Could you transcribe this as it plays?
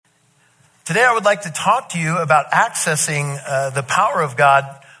Today I would like to talk to you about accessing the power of God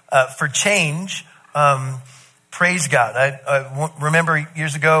for change. Praise God. I remember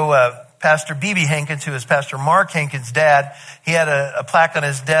years ago, Pastor B.B. Hankins, who is Pastor Mark Hankins' dad, he had a plaque on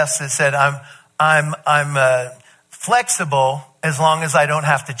his desk that said, I'm flexible as long as I don't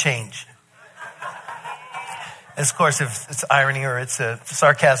have to change. Of course, if it's irony or it's a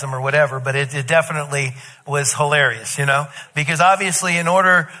sarcasm or whatever, but it definitely was hilarious, because obviously in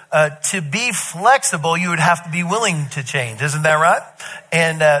order to be flexible, you would have to be willing to change. Isn't that right?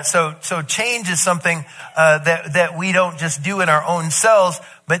 And so change is something that we don't just do in our own selves,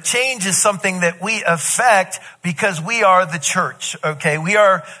 but change is something that we affect because we are the church, okay? We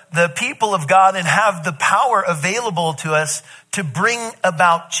are the people of God and have the power available to us to bring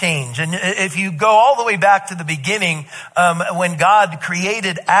about change. And if you go all the way back to the beginning, when God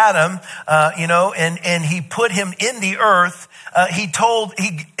created Adam, and he put him in the earth, he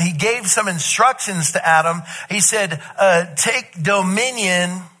gave some instructions to Adam. He said, take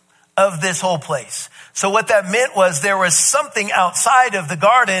dominion of this whole place. So what that meant was there was something outside of the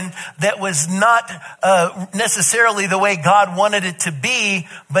garden that was not necessarily the way God wanted it to be,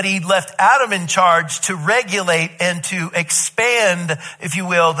 but he left Adam in charge to regulate and to expand, if you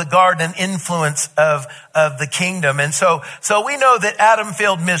will, the garden influence of the kingdom. And so we know that Adam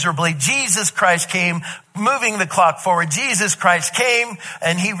failed miserably. Jesus Christ came, moving the clock forward. Jesus Christ came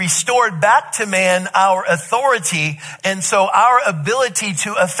and he restored back to man our authority. And so our ability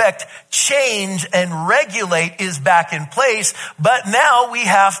to affect change and regulate is back in place, but now we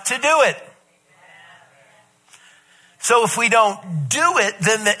have to do it. So if we don't do it,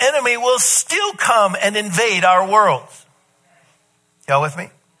 then the enemy will still come and invade our world. Y'all with me?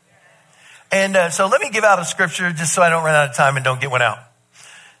 And so let me give out a scripture just so I don't run out of time and don't get one out.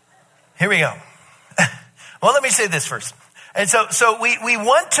 Here we go. Well, let me say this first. And so we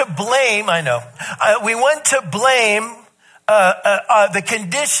want to blame, we want to blame the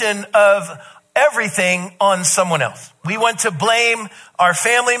condition of everything on someone else. We want to blame our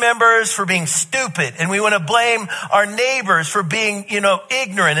family members for being stupid, and we want to blame our neighbors for being,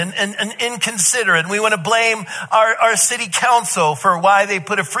 ignorant and inconsiderate. And we want to blame our city council for why they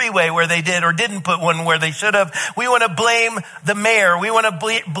put a freeway where they did or didn't put one where they should have. We want to blame the mayor. We want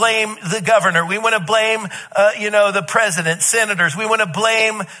to blame the governor. We want to blame, the president, senators. We want to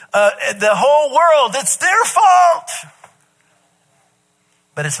blame the whole world. It's their fault.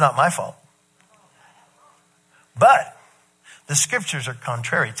 But it's not my fault. But the scriptures are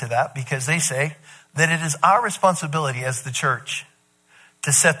contrary to that because they say that it is our responsibility as the church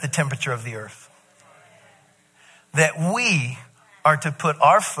to set the temperature of the earth. That we are to put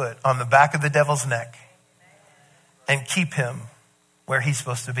our foot on the back of the devil's neck and keep him where he's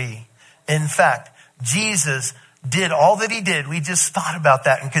supposed to be. In fact, Jesus did all that he did. We just thought about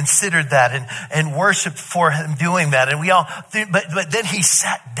that and considered that and worshiped for him doing that. And but then he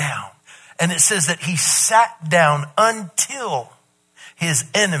sat down. And it says that he sat down until his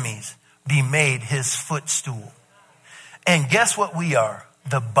enemies be made his footstool. And guess what we are?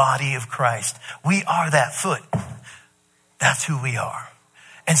 The body of Christ. We are that foot. That's who we are.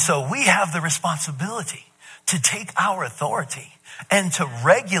 And so we have the responsibility to take our authority and to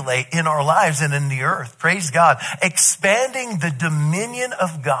regulate in our lives and in the earth. Praise God. Expanding the dominion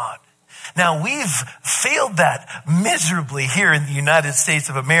of God. Now, we've failed that miserably here in the United States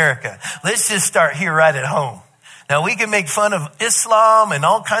of America. Let's just start here right at home. Now, we can make fun of Islam and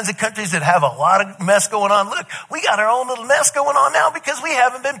all kinds of countries that have a lot of mess going on. Look, we got our own little mess going on now because we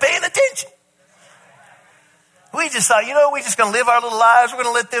haven't been paying attention. We just thought, we're just going to live our little lives. We're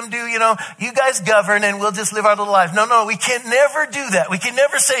going to let them do, you guys govern and we'll just live our little lives. No, we can never do that. We can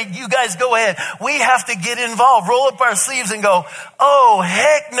never say, you guys go ahead. We have to get involved, roll up our sleeves and go, oh,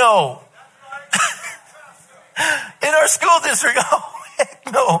 heck no. In our school district, oh, heck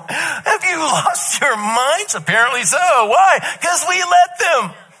no. Have you lost your minds? Apparently so. Why? Because we let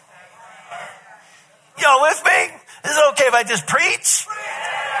them. Y'all with me? Is it okay if I just preach?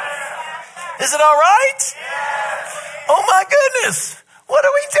 Is it all right? Oh my goodness. What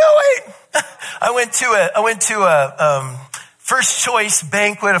are we doing? I went to a First Choice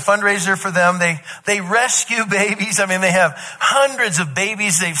banquet, a fundraiser for them. They rescue babies. They have hundreds of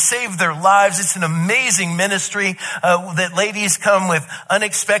babies. They've saved their lives. It's an amazing ministry that ladies come with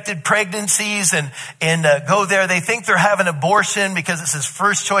unexpected pregnancies and go there. They think they're having abortion because it says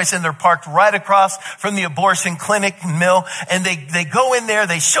First Choice and they're parked right across from the abortion clinic and mill. And they go in there.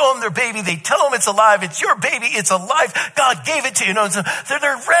 They show them their baby. They tell them it's alive. It's your baby. It's alive. God gave it to you. So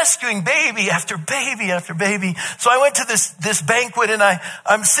they're rescuing baby after baby after baby. So I went to this this banquet, and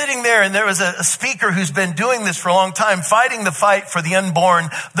I'm sitting there, and there was a speaker who's been doing this for a long time, fighting the fight for the unborn,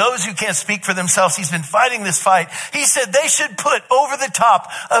 those who can't speak for themselves. He's been fighting this fight. He said they should put over the top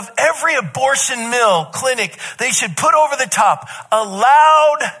of every abortion mill clinic, they should put over the top,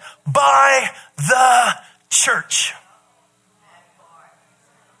 allowed by the church.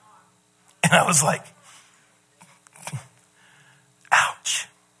 And I was like, ouch.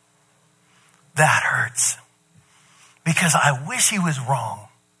 That hurts. Because I wish he was wrong.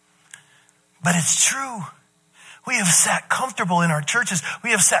 But it's true. We have sat comfortable in our churches.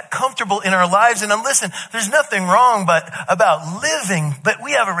 We have sat comfortable in our lives. And listen, there's nothing wrong about living, but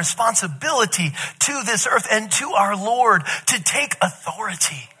we have a responsibility to this earth and to our Lord to take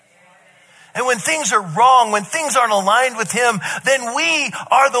authority. And when things are wrong, when things aren't aligned with him, then we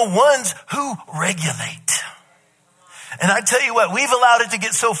are the ones who regulate. And I tell you what, we've allowed it to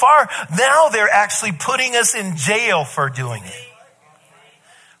get so far, now they're actually putting us in jail for doing it.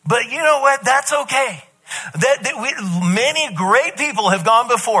 But you know what? That's okay. Many great people have gone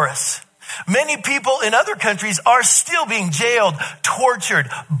before us. Many people in other countries are still being jailed, tortured,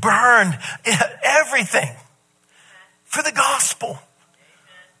 burned, everything for the gospel.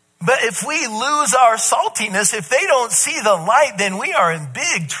 But if we lose our saltiness, if they don't see the light, then we are in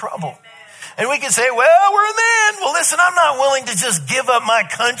big trouble. And we can say, well, we're in the end. Well, listen, I'm not willing to just give up my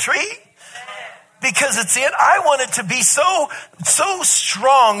country because it's it. I want it to be so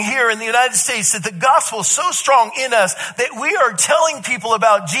strong here in the United States, that the gospel is so strong in us that we are telling people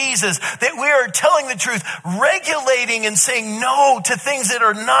about Jesus, that we are telling the truth, regulating and saying no to things that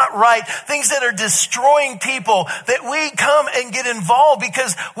are not right, things that are destroying people, that we come and get involved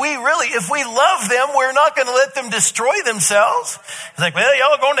because we really, if we love them, we're not going to let them destroy themselves. It's like, well,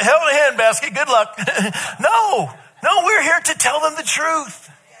 y'all are going to hell in a handbasket. Good luck. No, we're here to tell them the truth.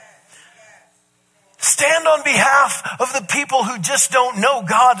 Stand on behalf of the people who just don't know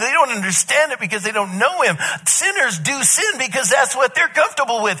God. They don't understand it because they don't know him. Sinners do sin because that's what they're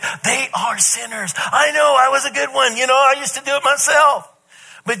comfortable with. They are sinners. I know, I was a good one. I used to do it myself.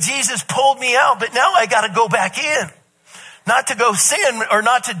 But Jesus pulled me out. But now I got to go back in. Not to go sin or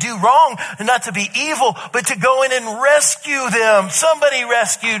not to do wrong and not to be evil, but to go in and rescue them. Somebody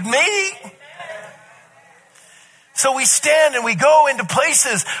rescued me. So we stand and we go into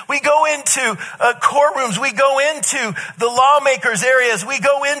places, we go into courtrooms, we go into the lawmakers' areas, we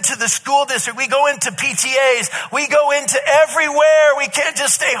go into the school district, we go into PTAs, we go into everywhere. We can't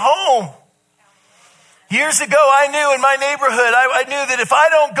just stay home. Years ago, I knew in my neighborhood, I knew that if I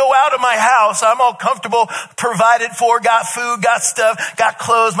don't go out of my house, I'm all comfortable, provided for, got food, got stuff, got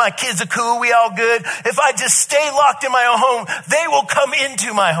clothes, my kids are cool, we all good. If I just stay locked in my own home, they will come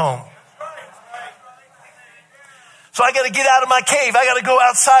into my home. So I got to get out of my cave. I got to go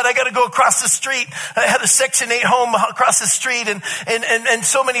outside. I got to go across the street. I had a Section 8 home across the street and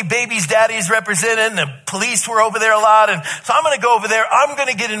so many babies, daddies represented, and the police were over there a lot. And so I'm going to go over there. I'm going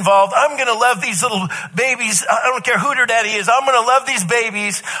to get involved. I'm going to love these little babies. I don't care who their daddy is. I'm going to love these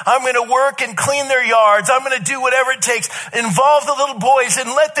babies. I'm going to work and clean their yards. I'm going to do whatever it takes. Involve the little boys and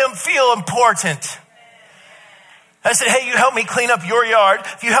let them feel important. I said, hey, you help me clean up your yard.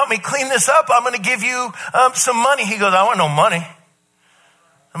 If you help me clean this up, I'm going to give you some money. He goes, I want no money.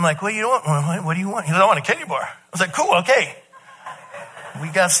 I'm like, well, you don't want money. What do you want? He goes, I want a candy bar. I was like, cool, okay. We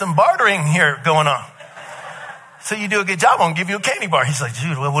got some bartering here going on. So you do a good job, I'm going to give you a candy bar. He's like,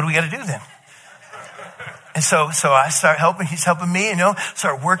 dude, well, what do we got to do then? And so I start helping, he's helping me,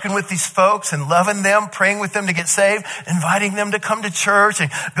 start working with these folks and loving them, praying with them to get saved, inviting them to come to church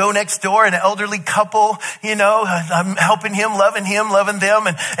and go next door, an elderly couple, I'm helping him, loving them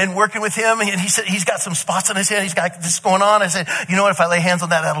and working with him. And he said, he's got some spots on his head. He's got this going on. I said, you know what? If I lay hands on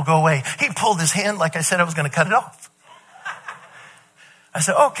that, that'll go away. He pulled his hand like I said I was going to cut it off. I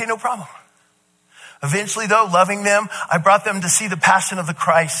said, okay, no problem. Eventually though, loving them, I brought them to see the Passion of the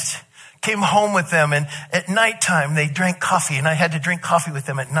Christ. Came home with them, and at nighttime they drank coffee, and I had to drink coffee with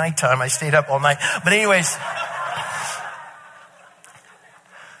them at nighttime. I stayed up all night. But anyways,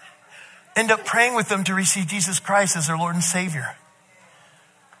 end up praying with them to receive Jesus Christ as their Lord and Savior.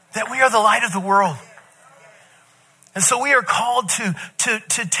 That we are the light of the world. And so we are called to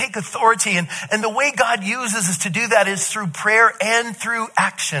take authority, and the way God uses us to do that is through prayer and through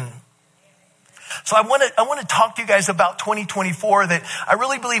action. So I want to talk to you guys about 2024, that I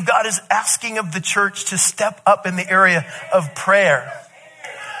really believe God is asking of the church to step up in the area of prayer.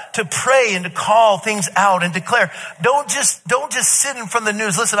 To pray and to call things out and declare. Don't just sit in front of the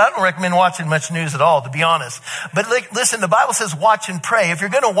news. Listen, I don't recommend watching much news at all, to be honest. But listen, the Bible says watch and pray. If you're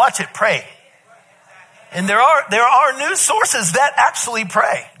going to watch it, pray. And there are news sources that actually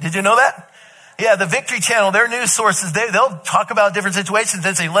pray. Did you know that? Yeah, the Victory Channel, their news sources, they'll talk about different situations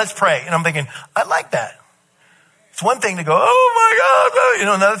and say, let's pray. And I'm thinking, I like that. It's one thing to go, oh my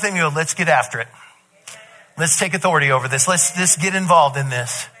God. Another thing to go, let's get after it. Let's take authority over this. Let's get involved in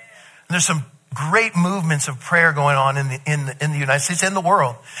this. And there's some great movements of prayer going on in the United States and the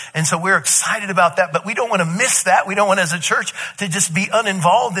world. And so we're excited about that, but we don't want to miss that. We don't want as a church to just be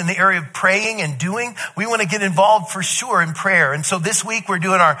uninvolved in the area of praying and doing. We want to get involved for sure in prayer. And so this week we're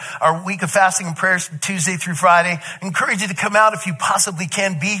doing our week of fasting and prayers Tuesday through Friday. I encourage you to come out if you possibly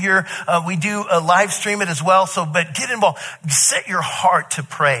can be here. We do live stream it as well. But get involved. Set your heart to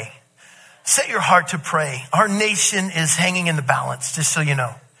pray. Set your heart to pray. Our nation is hanging in the balance, just so you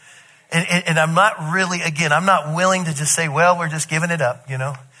know. And I'm not really, again, I'm not willing to just say, well, we're just giving it up,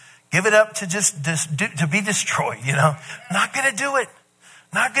 Give it up to to be destroyed, Not going to do it.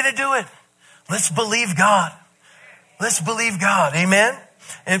 Not going to do it. Let's believe God. Let's believe God. Amen.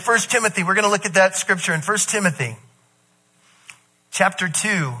 In 1 Timothy, we're going to look at that scripture in 1 Timothy chapter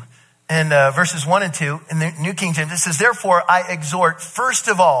 2 and verses 1 and 2 in the New King James. It says, therefore, I exhort first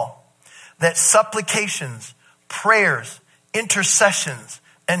of all that supplications, prayers, intercessions,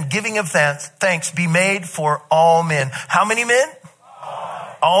 and giving of thanks be made for all men. How many men?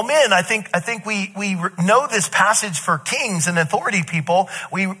 All men. I think we know this passage for kings and authority people.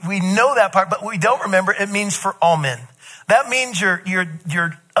 We know that part, but we don't remember it means for all men. That means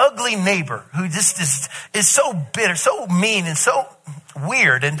your ugly neighbor who just is so bitter, so mean, and so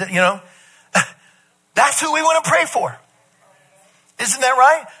weird, and that's who we want to pray for. Isn't that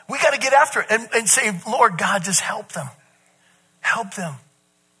right? We got to get after it and say, Lord God, just help them. Help them.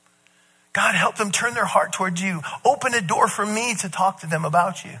 God, help them turn their heart towards you. Open a door for me to talk to them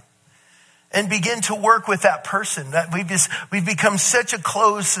about you. And begin to work with that person. That we've become such a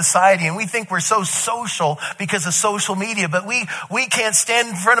closed society, and we think we're so social because of social media, but we can't stand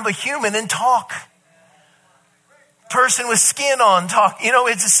in front of a human and talk. Person with skin on talk.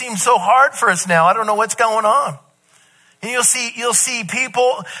 It just seems so hard for us now. I don't know what's going on. And you'll see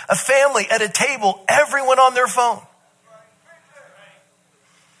people, a family at a table, everyone on their phone.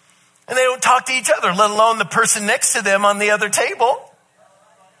 And they don't talk to each other, let alone the person next to them on the other table.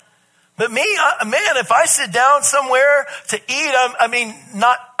 But me, man, if I sit down somewhere to eat,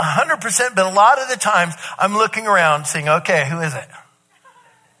 not 100%, but a lot of the times I'm looking around saying, okay, who is it?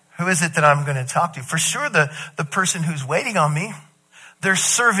 Who is it that I'm going to talk to? For sure, the person who's waiting on me, they're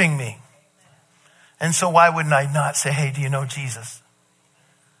serving me. And so why wouldn't I not say, hey, do you know Jesus?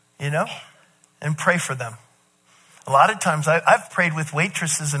 And pray for them. A lot of times I've prayed with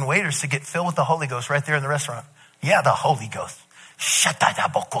waitresses and waiters to get filled with the Holy Ghost right there in the restaurant. Yeah, the Holy Ghost.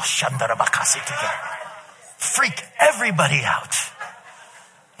 Freak everybody out.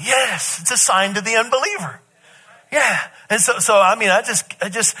 Yes, it's a sign to the unbeliever. Yeah. And so I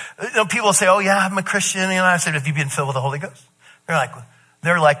just people say, oh yeah, I'm a Christian. I said, have you been filled with the Holy Ghost? They're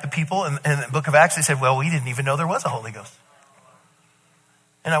like the people in the book of Acts. They said, well, we didn't even know there was a Holy Ghost.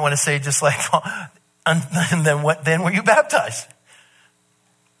 And I want to say just like, well, and then what? Then were you baptized?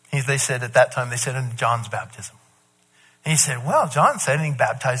 They said at that time, they said in John's baptism. And he said, well, John said, and he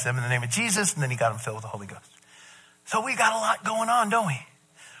baptized them in the name of Jesus, and then he got them filled with the Holy Ghost. So we got a lot going on, don't we?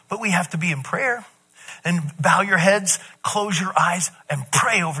 But we have to be in prayer and bow your heads, close your eyes, and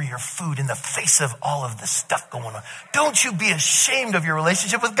pray over your food in the face of all of this stuff going on. Don't you be ashamed of your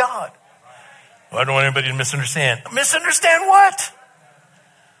relationship with God. Well, I don't want anybody to misunderstand. Misunderstand what?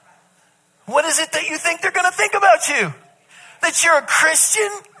 What is it that you think they're going to think about you? That you're a Christian?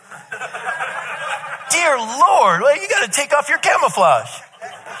 Dear Lord, well, you got to take off your camouflage.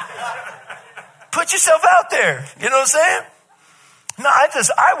 Put yourself out there. You know what I'm saying? No,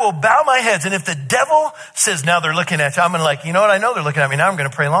 I will bow my heads. And if the devil says, now they're looking at you, I'm going to you know what? I know they're looking at me. Now I'm going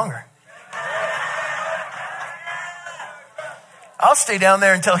to pray longer. I'll stay down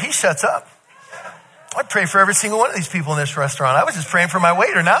there until he shuts up. I pray for every single one of these people in this restaurant. I was just praying for my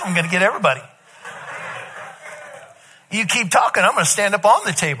waiter. Now I'm going to get everybody. You keep talking, I'm going to stand up on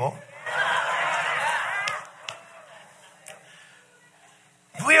the table.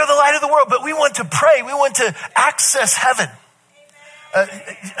 We are the light of the world, but we want to pray. We want to access heaven.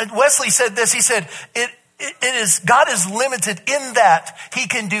 Wesley said this. He said, God is limited in that he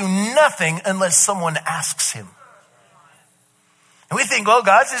can do nothing unless someone asks him. And we think, oh,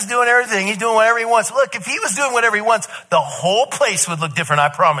 God's just doing everything. He's doing whatever he wants. Look, if he was doing whatever he wants, the whole place would look different, I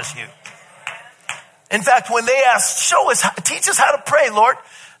promise you. In fact, when they asked, teach us how to pray, Lord,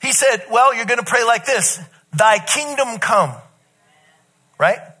 he said, well, you're going to pray like this. Thy kingdom come.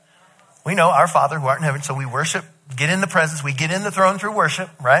 Right? We know our Father who art in heaven, so we worship, get in the presence, we get in the throne through worship,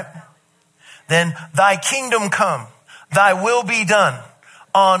 right? Then thy kingdom come, thy will be done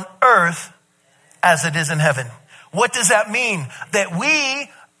on earth as it is in heaven. What does that mean? That we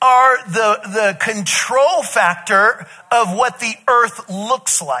are the control factor of what the earth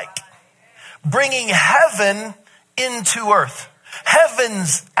looks like. Bringing heaven into earth.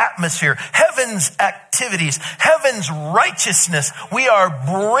 Heaven's atmosphere, heaven's activities, heaven's righteousness. We are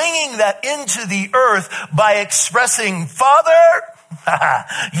bringing that into the earth by expressing, Father,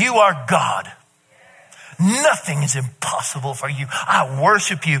 you are God. Nothing is impossible for you. I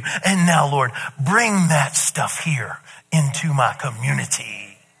worship you. And now, Lord, bring that stuff here into my community.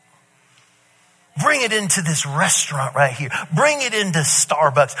 Bring it into this restaurant right here. Bring it into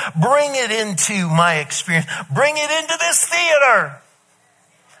Starbucks. Bring it into my experience. Bring it into this theater.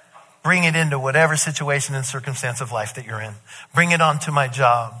 Bring it into whatever situation and circumstance of life that you're in. Bring it onto my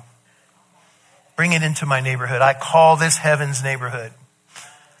job. Bring it into my neighborhood. I call this heaven's neighborhood.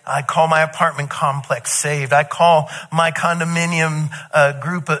 I call my apartment complex saved. I call my condominium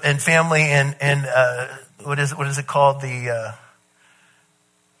group and family and what is it called? The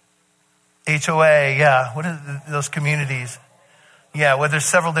HOA, yeah. What are those communities? Yeah, well, there's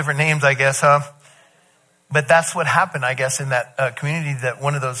several different names, I guess, huh? But that's what happened, I guess, in that community, that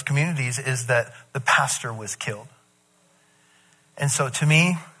one of those communities is that the pastor was killed. And so to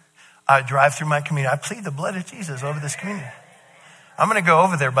me, I drive through my community. I plead the blood of Jesus over this community. I'm going to go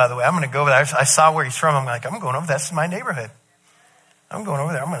over there, by the way. I'm going to go over there. I saw where he's from. I'm like, I'm going over there. That's my neighborhood. I'm going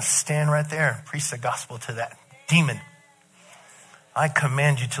over there. I'm going to stand right there and preach the gospel to that demon. I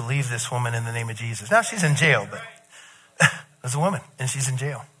command you to leave this woman in the name of Jesus. Now she's in jail, but there's a woman and she's in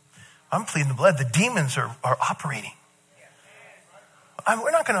jail. I'm pleading the blood. The demons are operating.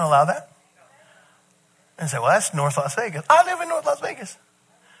 We're not going to allow that. And say, well, that's North Las Vegas. I live in North Las Vegas.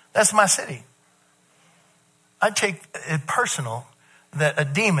 That's my city. I take it personal that a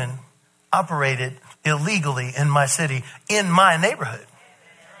demon operated illegally in my city, in my neighborhood.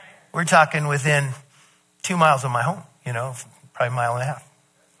 We're talking within 2 miles of my home, probably a mile and a half.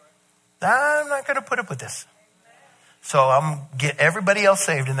 I'm not going to put up with this. So I'm going to get everybody else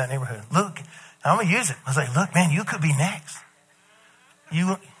saved in that neighborhood. Look, I'm going to use it. I was like, look, man, you could be next.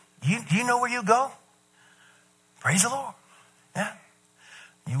 You know where you go? Praise the Lord. Yeah.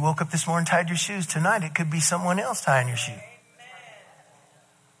 You woke up this morning, tied your shoes. Tonight, it could be someone else tying your shoe.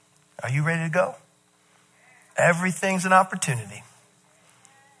 Are you ready to go? Everything's an opportunity.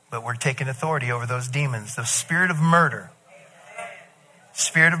 But we're taking authority over those demons. The spirit of murder.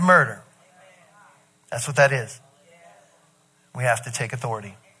 Spirit of murder. That's what that is. We have to take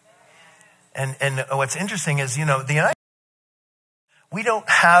authority. And what's interesting is, the United States, we don't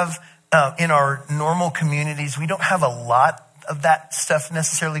have, in our normal communities, we don't have a lot of that stuff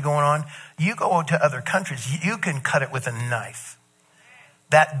necessarily going on. You go to other countries, you can cut it with a knife.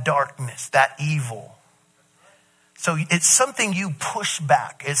 That darkness, that evil. So it's something you push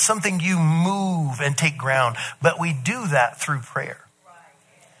back. It's something you move and take ground. But we do that through prayer.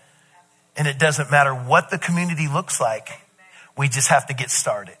 And it doesn't matter what the community looks like. We just have to get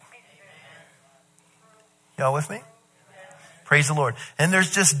started. Y'all with me? Praise the Lord. And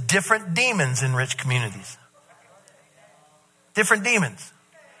there's just different demons in rich communities. Different demons.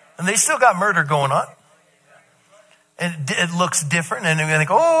 And they still got murder going on. And it looks different. And we think,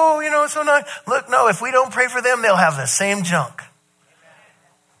 it's so nice. Look, no, if we don't pray for them, they'll have the same junk.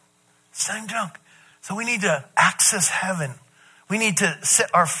 Same junk. So we need to access heaven. We need to set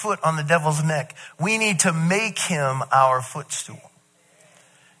our foot on the devil's neck. We need to make him our footstool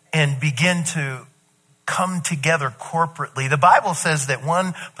and begin to come together corporately. The Bible says that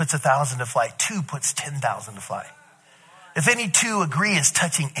 1 puts 1,000 to flight, 2 puts 10,000 to flight. If any two agree as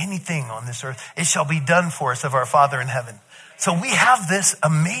touching anything on this earth, it shall be done for us of our Father in heaven. So we have this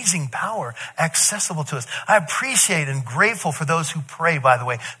amazing power accessible to us. I appreciate and grateful for those who pray, by the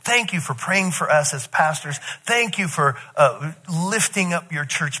way. Thank you for praying for us as pastors. Thank you for lifting up your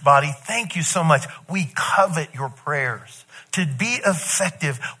church body. Thank you so much. We covet your prayers. To be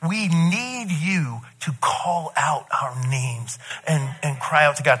effective, we need you to call out our names and cry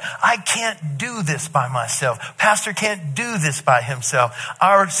out to God. I can't do this by myself. Pastor can't do this by himself.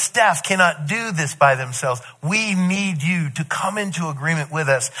 Our staff cannot do this by themselves. We need you to come into agreement with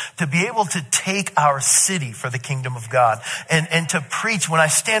us to be able to take our city for the kingdom of God and to preach. When I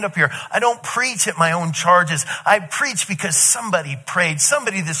stand up here, I don't preach at my own charges. I preach because somebody prayed.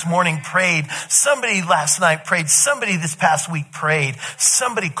 Somebody this morning prayed. Somebody last night prayed. Somebody this past last week prayed,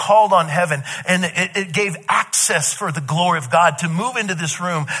 somebody called on heaven, and it gave access for the glory of God to move into this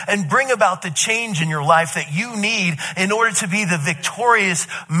room and bring about the change in your life that you need in order to be the victorious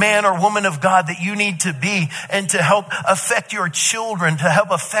man or woman of God that you need to be, and to help affect your children, to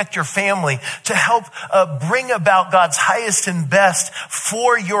help affect your family, to help bring about God's highest and best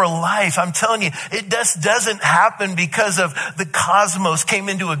for your life. I'm telling you, it just doesn't happen because of the cosmos came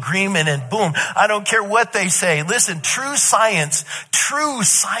into agreement and boom. I don't care what they say. Listen, true science, true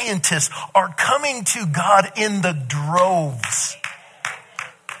scientists are coming to God in the droves.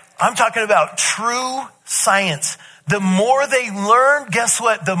 I'm talking about true science. The more they learn, guess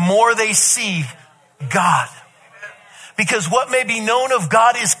what? The more they see God. Because what may be known of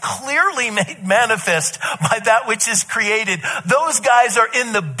God is clearly made manifest by that which is created. Those guys are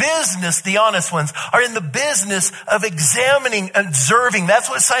in the business, the honest ones, are in the business of examining, observing. That's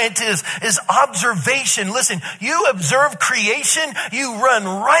what science is observation. Listen, you observe creation, you run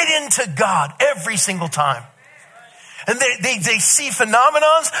right into God every single time. And they see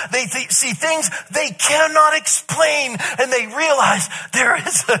phenomenons, they see things they cannot explain, and they realize there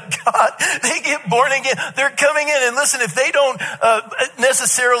is a God. They get born again. They're coming in, and listen, if they don't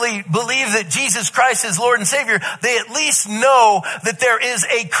necessarily believe that Jesus Christ is Lord and Savior, they at least know that there is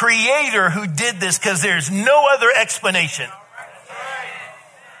a creator who did this, because there's no other explanation.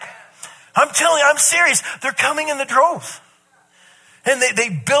 I'm telling you, I'm serious. They're coming in the droves. And they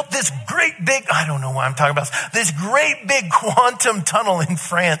built this great big, I don't know why I'm talking about this great big quantum tunnel in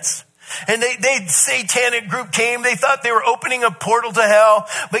France. And they satanic group came. They thought they were opening a portal to hell.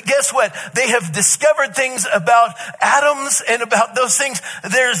 But guess what? They have discovered things about atoms and about those things.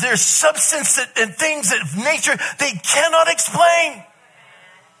 There's substance and things of nature they cannot explain.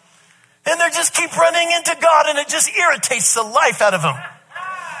 And they just keep running into God, and it just irritates the life out of them.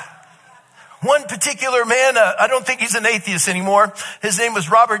 One particular man, I don't think he's an atheist anymore. His name was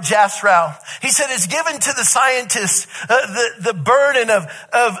Robert Jastrow. He said it's given to the scientists the burden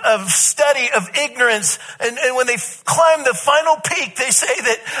of study, of ignorance. And when they climb the final peak, they say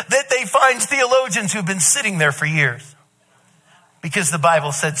that they find theologians who've been sitting there for years because the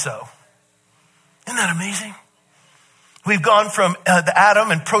Bible said so. Isn't that amazing? We've gone from the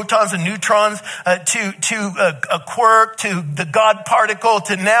atom and protons and neutrons to a quark, to the God particle,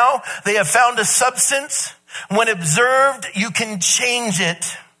 to now they have found a substance. When observed, you can change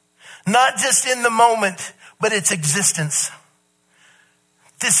it. Not just in the moment, but its existence.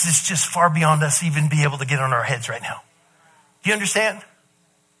 This is just far beyond us even be able to get on our heads right now. Do you understand?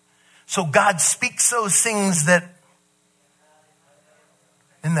 So God speaks those things that,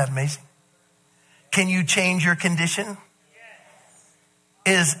 isn't that amazing? Can you change your condition?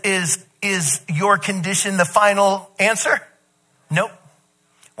 Is your condition the final answer? Nope.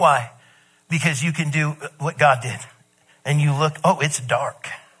 Why? Because you can do what God did. And you look, oh, it's dark.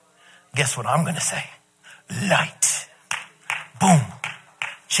 Guess what I'm going to say? Light. Boom.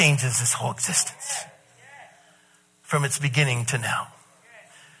 Changes this whole existence. From its beginning to now.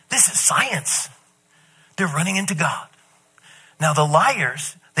 This is science. They're running into God. Now the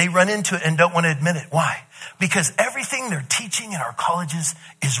liars, they run into it and don't want to admit it. Why? Because everything they're teaching in our colleges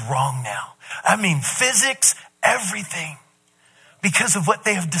is wrong now. I mean, physics, everything. Because of what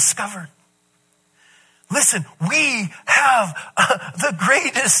they have discovered. Listen, we have the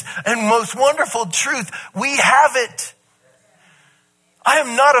greatest and most wonderful truth. We have it. I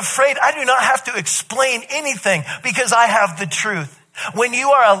am not afraid. I do not have to explain anything because I have the truth. When you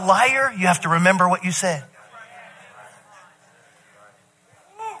are a liar, you have to remember what you said.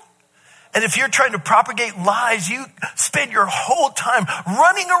 And if you're trying to propagate lies, you spend your whole time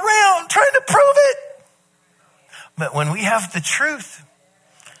running around trying to prove it. But when we have the truth,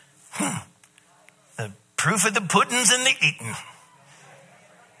 the proof of the pudding's in the eating.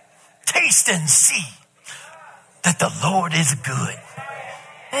 Taste and see that the Lord is good.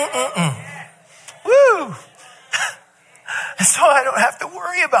 Woo! And so I don't have to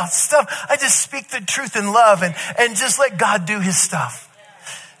worry about stuff. I just speak the truth in love and just let God do his stuff.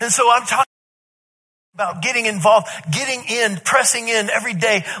 And so I'm talking about getting involved, getting in, pressing in every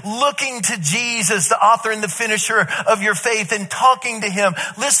day, looking to Jesus, the author and the finisher of your faith, and talking to him.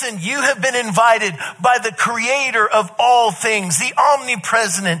 Listen, you have been invited by the creator of all things, the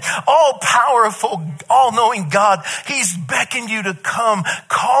omnipresent, all-powerful, all-knowing God. He's beckoned you to come,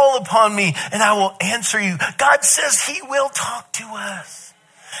 call upon me, and I will answer you. God says he will talk to us.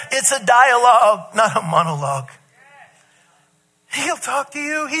 It's a dialogue, not a monologue. He'll talk to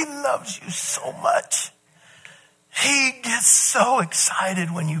you. He loves you so much. He gets so excited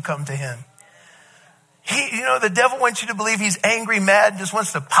when you come to him. The devil wants you to believe he's angry, mad, just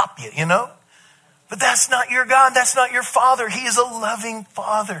wants to pop you, But that's not your God. That's not your Father. He is a loving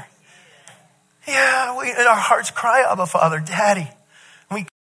Father. Yeah, we in our hearts cry, Abba, Father, Daddy. We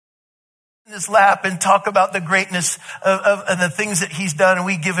in his lap and talk about the greatness of the things that he's done, and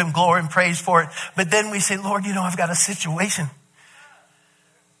we give him glory and praise for it. But then we say, Lord, I've got a situation.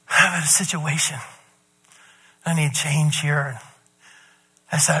 I've got a situation. I need change here.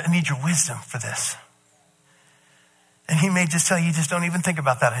 I need your wisdom for this. And he may just tell you, just don't even think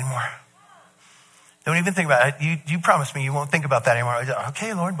about that anymore. Don't even think about it. You promised me you won't think about that anymore. I said,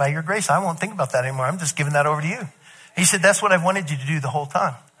 okay, Lord, by your grace, I won't think about that anymore. I'm just giving that over to you. He said, that's what I wanted you to do the whole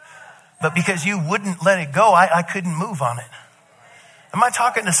time. But because you wouldn't let it go, I couldn't move on it. Am I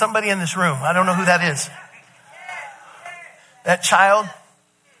talking to somebody in this room? I don't know who that is. That child,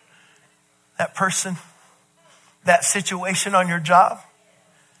 that person, that situation on your job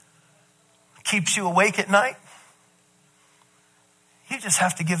keeps you awake at night. You just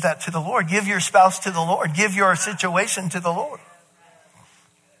have to give that to the Lord. Give your spouse to the Lord. Give your situation to the Lord.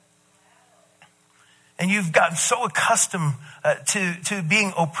 And you've gotten so accustomed to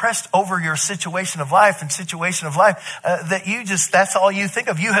being oppressed over your situation of life that that's all you think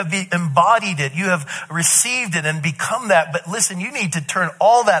of. You have embodied it. You have received it and become that. But listen, you need to turn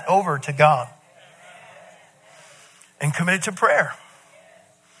all that over to God and commit it to prayer.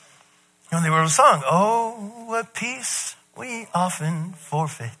 They wrote a song, oh, what peace we often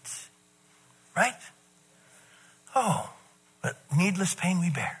forfeit, right? Oh, but needless pain we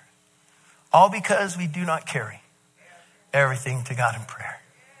bear. All because we do not carry everything to God in prayer.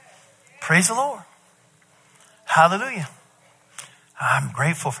 Praise the Lord. Hallelujah. I'm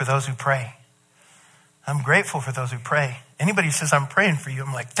grateful for those who pray. I'm grateful for those who pray. Anybody who says, I'm praying for you,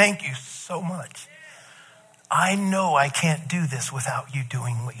 I'm like, thank you so much. I know I can't do this without you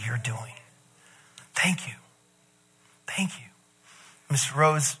doing what you're doing. Thank you. Thank you. Miss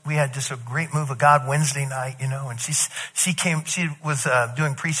Rose, we had just a great move of God Wednesday night, and she was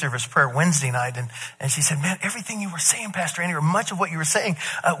doing pre-service prayer Wednesday night, and she said, man, everything you were saying, Pastor Andy, or much of what you were saying,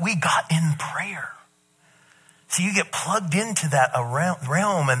 we got in prayer. So you get plugged into that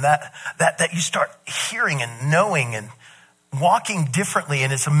realm, and that you start hearing and knowing and walking differently.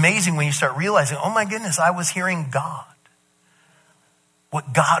 And it's amazing when you start realizing, oh my goodness, I was hearing God.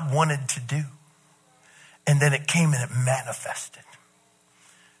 What God wanted to do. And then it came and it manifested.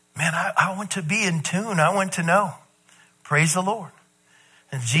 Man, I want to be in tune. I want to know. Praise the Lord.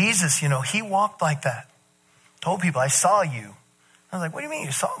 And Jesus, he walked like that. Told people, I saw you. I was like, what do you mean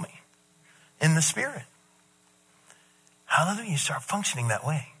you saw me? In the Spirit. Hallelujah. You start functioning that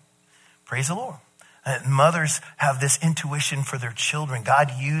way. Praise the Lord. Mothers have this intuition for their children.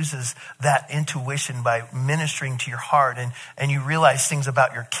 God uses that intuition by ministering to your heart, and you realize things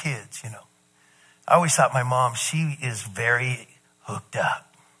about your kids, I always thought my mom, she is very hooked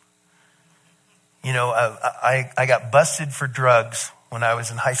up. I got busted for drugs when I was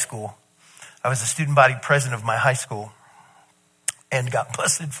in high school. I was the student body president of my high school and got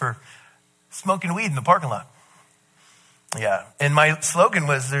busted for smoking weed in the parking lot. Yeah. And my slogan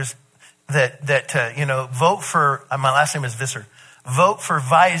was vote for, my last name is Visser, vote for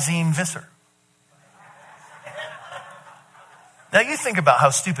Visser. Now you think about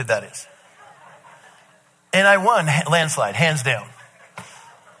how stupid that is. And I won landslide, hands down.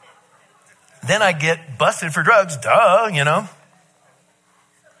 Then I get busted for drugs, duh,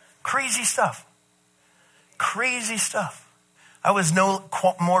 Crazy stuff. Crazy stuff. I was no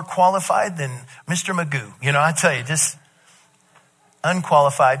more qualified than Mr. Magoo. I tell you, just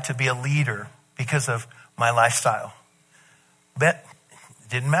unqualified to be a leader because of my lifestyle. But it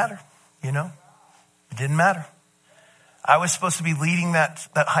didn't matter, It didn't matter. I was supposed to be leading that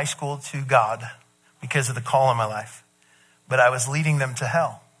high school to God because of the call on my life. But I was leading them to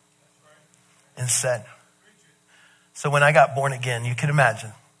hell instead. So when I got born again, you can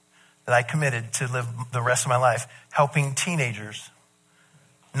imagine that I committed to live the rest of my life helping teenagers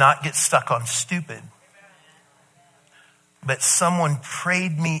not get stuck on stupid. But someone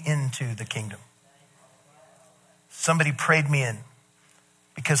prayed me into the kingdom. Somebody prayed me in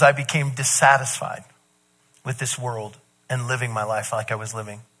because I became dissatisfied with this world and living my life like I was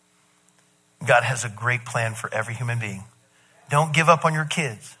living. God has a great plan for every human being. Don't give up on your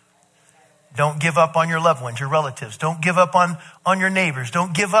kids. Don't give up on your loved ones, your relatives. Don't give up on your neighbors.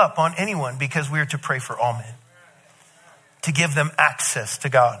 Don't give up on anyone, because we are to pray for all men. To give them access to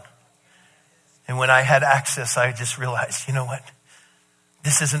God. And when I had access, I just realized, you know what?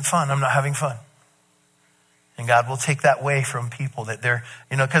 This isn't fun. I'm not having fun. And God will take that away from people that they're,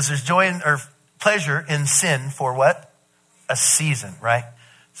 because there's joy or pleasure in sin for what? A season, right?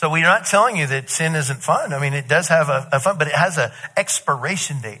 So we're not telling you that sin isn't fun. I mean, it does have a fun, but it has an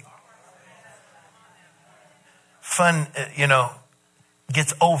expiration date. fun,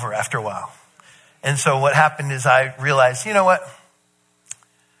 gets over after a while. And so what happened is I realized, you know what?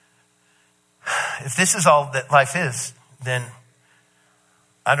 If this is all that life is, then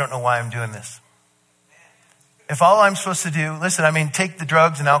I don't know why I'm doing this. If all I'm supposed to do, take the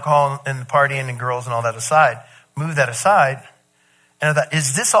drugs and alcohol and the partying and girls and all that aside, move that aside. And I thought,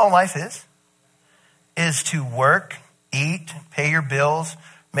 is this all life is? Is to work, eat, pay your bills,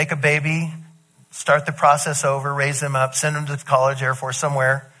 make a baby, start the process over, raise them up, send them to college, Air Force,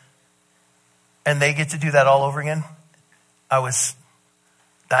 somewhere. And they get to do that all over again? I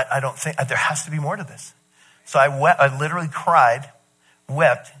don't think, there has to be more to this. So I literally cried,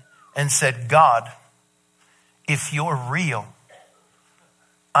 wept, and said, God, if you're real,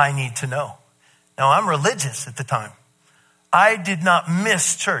 I need to know. Now, I'm religious at the time. I did not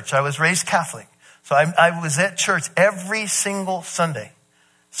miss church. I was raised Catholic. So I was at church every single Sunday,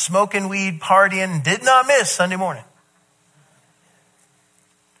 smoking weed, partying, did not miss Sunday morning.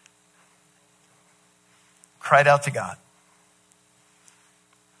 Cried out to God.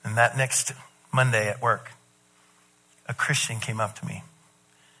 And that next Monday at work, a Christian came up to me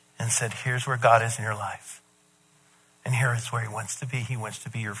and said, here's where God is in your life. And here is where he wants to be. He wants to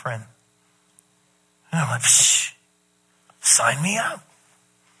be your friend. And I'm like, shh, sign me up.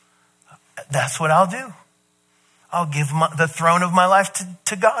 That's what I'll do. I'll give the throne of my life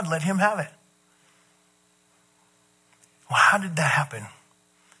to God. Let him have it. Well, how did that happen?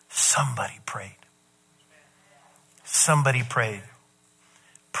 Somebody prayed. Somebody prayed.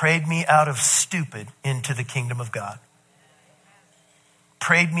 Prayed me out of stupid into the kingdom of God.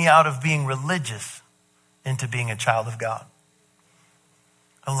 Prayed me out of being religious into being a child of God.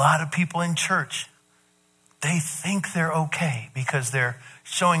 A lot of people in church, they think they're okay because they're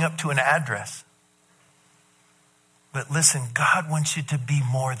showing up to an address. But listen, God wants you to be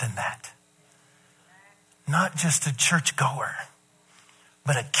more than that. Not just a church goer,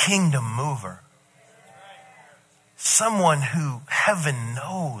 but a kingdom mover. Someone who heaven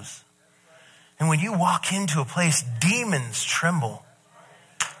knows. And when you walk into a place, demons tremble.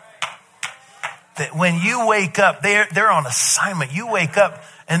 That when you wake up, they're on assignment. You wake up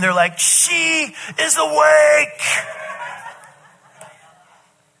and they're like, she is awake.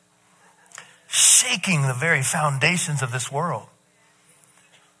 Shaking the very foundations of this world.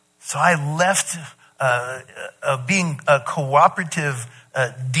 So I left being a cooperative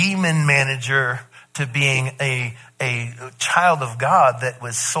demon manager to being a child of God that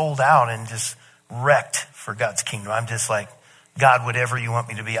was sold out and just wrecked for God's kingdom. I'm just like, God, whatever you want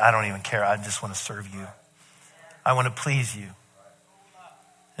me to be, I don't even care. I just want to serve you. I want to please you.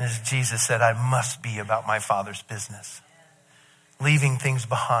 And as Jesus said, I must be about my Father's business. Leaving things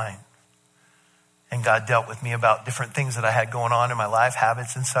behind. And God dealt with me about different things that I had going on in my life,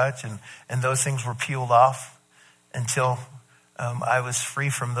 habits and such. And those things were peeled off until I was free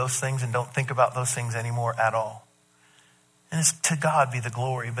from those things and don't think about those things anymore at all. And it's to God be the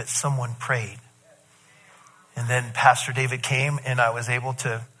glory, but someone prayed. And then Pastor David came and I was able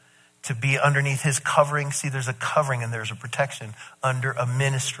to be underneath his covering. See, there's a covering and there's a protection under a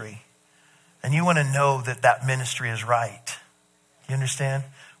ministry. And you want to know that ministry is right. You understand?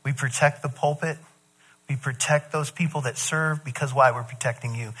 We protect the pulpit. We protect those people that serve because why? We're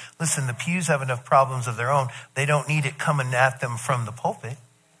protecting you. Listen, the pews have enough problems of their own. They don't need it coming at them from the pulpit.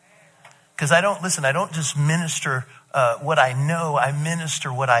 Because I don't just minister what I know. I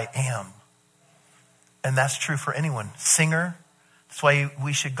minister what I am. And that's true for anyone. Singer, that's why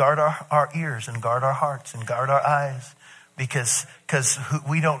we should guard our ears and guard our hearts and guard our eyes. Because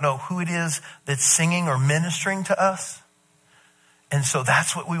we don't know who it is that's singing or ministering to us. And so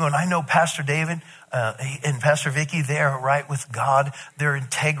that's what we want. I know Pastor David and Pastor Vicky, they're right with God. They're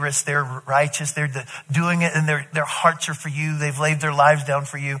integrous. They're righteous. They're doing it and their hearts are for you. They've laid their lives down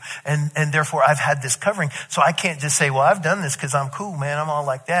for you. And therefore I've had this covering. So I can't just say, well, I've done this because I'm cool, man. I'm all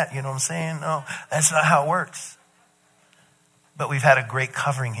like that. You know what I'm saying? No, that's not how it works. But we've had a great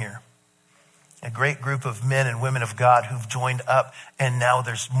covering here. A great group of men and women of God who've joined up. And now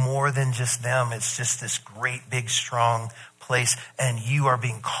there's more than just them. It's just this great, big, strong place. And you are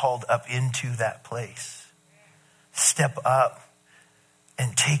being called up into that place. Step up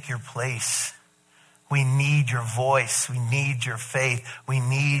and take your place. We need your voice. We need your faith. We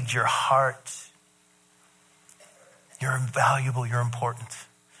need your heart. You're invaluable. You're important.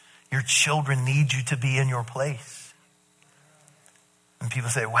 Your children need you to be in your place. And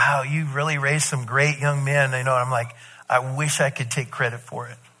people say, wow, you really raised some great young men. And I'm like, I wish I could take credit for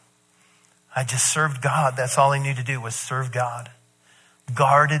it. I just served God. That's all I knew to do was serve God.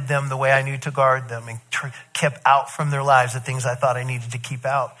 guarded them the way I knew to guard them, and kept out from their lives the things I thought I needed to keep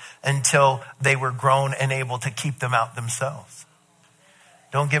out until they were grown and able to keep them out themselves.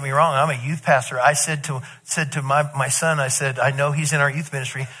 Don't get me wrong, I'm a youth pastor. I said to my son, I said, I know he's in our youth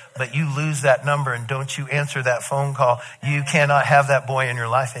ministry, but you lose that number and don't you answer that phone call. You cannot have that boy in your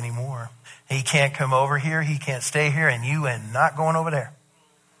life anymore. He can't come over here. He can't stay here, and you are not going over there.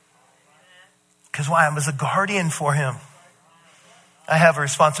 Because why? I was a guardian for him. I have a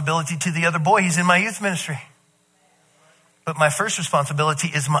responsibility to the other boy. He's in my youth ministry. But my first responsibility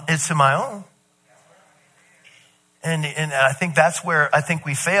is to my own. And I think that's where I think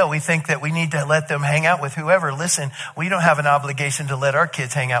we fail. We think that we need to let them hang out with whoever. Listen, we don't have an obligation to let our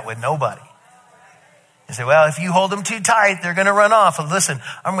kids hang out with nobody. You say, well, if you hold them too tight, they're going to run off. And listen,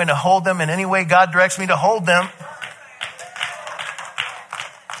 I'm going to hold them in any way God directs me to hold them.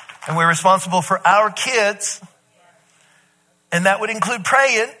 And we're responsible for our kids. And that would include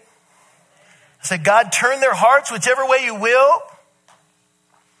praying. I said, God, turn their hearts whichever way you will.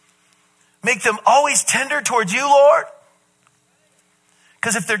 Make them always tender towards you, Lord.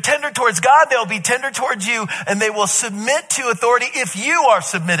 Because if they're tender towards God, they'll be tender towards you, and they will submit to authority if you are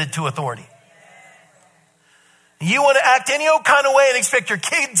submitted to authority. You want to act any old kind of way and expect your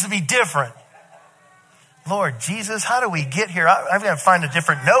kids to be different. Lord Jesus, how do we get here? I've got to find a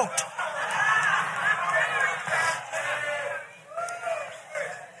different note.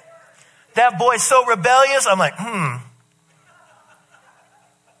 That boy's so rebellious. I'm like,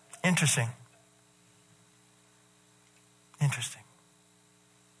 Interesting.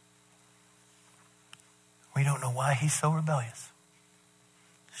 We don't know why he's so rebellious.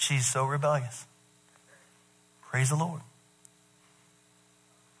 She's so rebellious. Praise the Lord.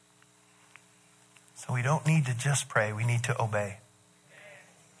 So we don't need to just pray. We need to obey.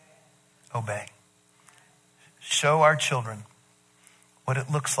 Obey. Show our children what it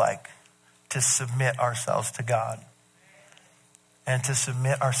looks like to submit ourselves to God and to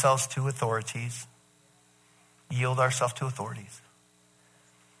submit ourselves to authorities, yield ourselves to authorities.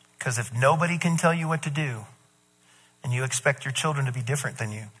 Because if nobody can tell you what to do and you expect your children to be different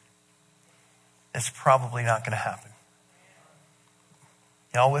than you, it's probably not going to happen.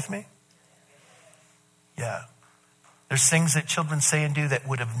 Y'all with me? Yeah. There's things that children say and do that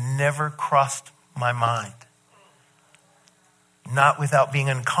would have never crossed my mind. Not without being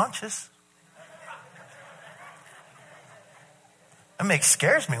unconscious. It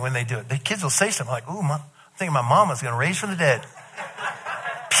scares me when they do it. The kids will say something like, ooh, I'm thinking my mom was going to raise from the dead.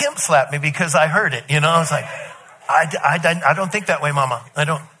 Pimp slapped me because I heard it. I was like, I don't think that way, Mama. I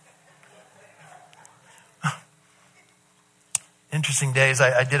don't. Interesting days.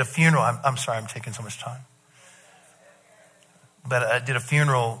 I did a funeral. I'm sorry I'm taking so much time. But I did a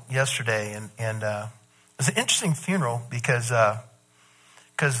funeral yesterday, and it was an interesting funeral because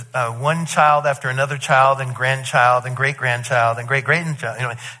one child after another child and grandchild and great-grandchild and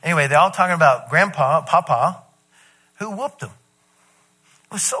great-grandchild. Anyway, they're all talking about Grandpa, Papa, who whooped them.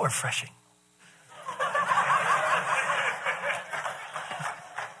 It was so refreshing.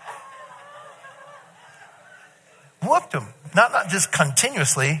 Whooped them. Not just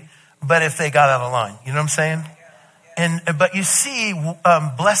continuously, but if they got out of line. You know what I'm saying? But you see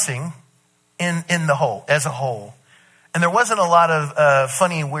blessing in the whole, as a whole. And there wasn't a lot of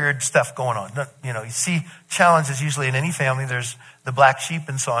funny, weird stuff going on. You see challenges usually in any family. There's the black sheep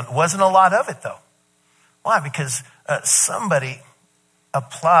and so on. It wasn't a lot of it, though. Why? Because somebody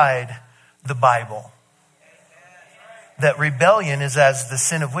applied the Bible. That rebellion is as the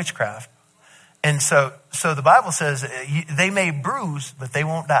sin of witchcraft. And so the Bible says they may bruise, but they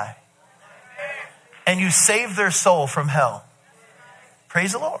won't die. And you save their soul from hell.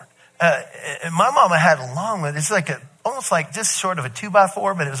 Praise the Lord. My mama had a long one. It's like almost like just short of a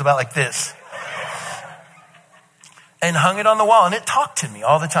 2x4, but it was about like this. And hung it on the wall, and it talked to me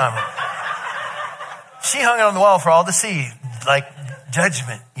all the time. She hung it on the wall for all to see, like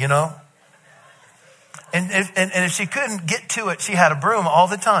judgment, And if she couldn't get to it, she had a broom all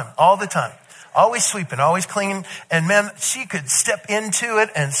the time. Always sweeping, always cleaning. And man, she could step into it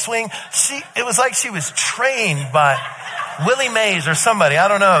and swing. It was like she was trained by Willie Mays or somebody. I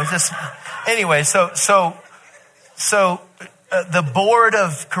don't know. Anyway, so the board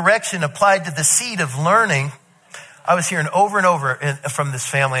of correction applied to the seed of learning. I was hearing over and over from this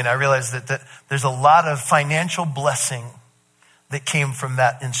family, and I realized that there's a lot of financial blessing that came from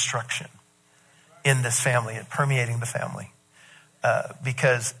that instruction in this family and permeating the family.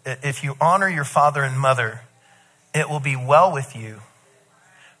 Because if you honor your father and mother, it will be well with you.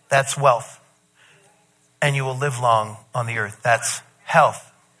 That's wealth. And you will live long on the earth. That's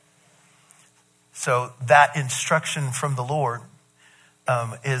health. So that instruction from the Lord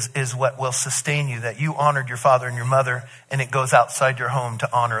is what will sustain you, that you honored your father and your mother, and it goes outside your home to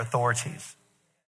honor authorities.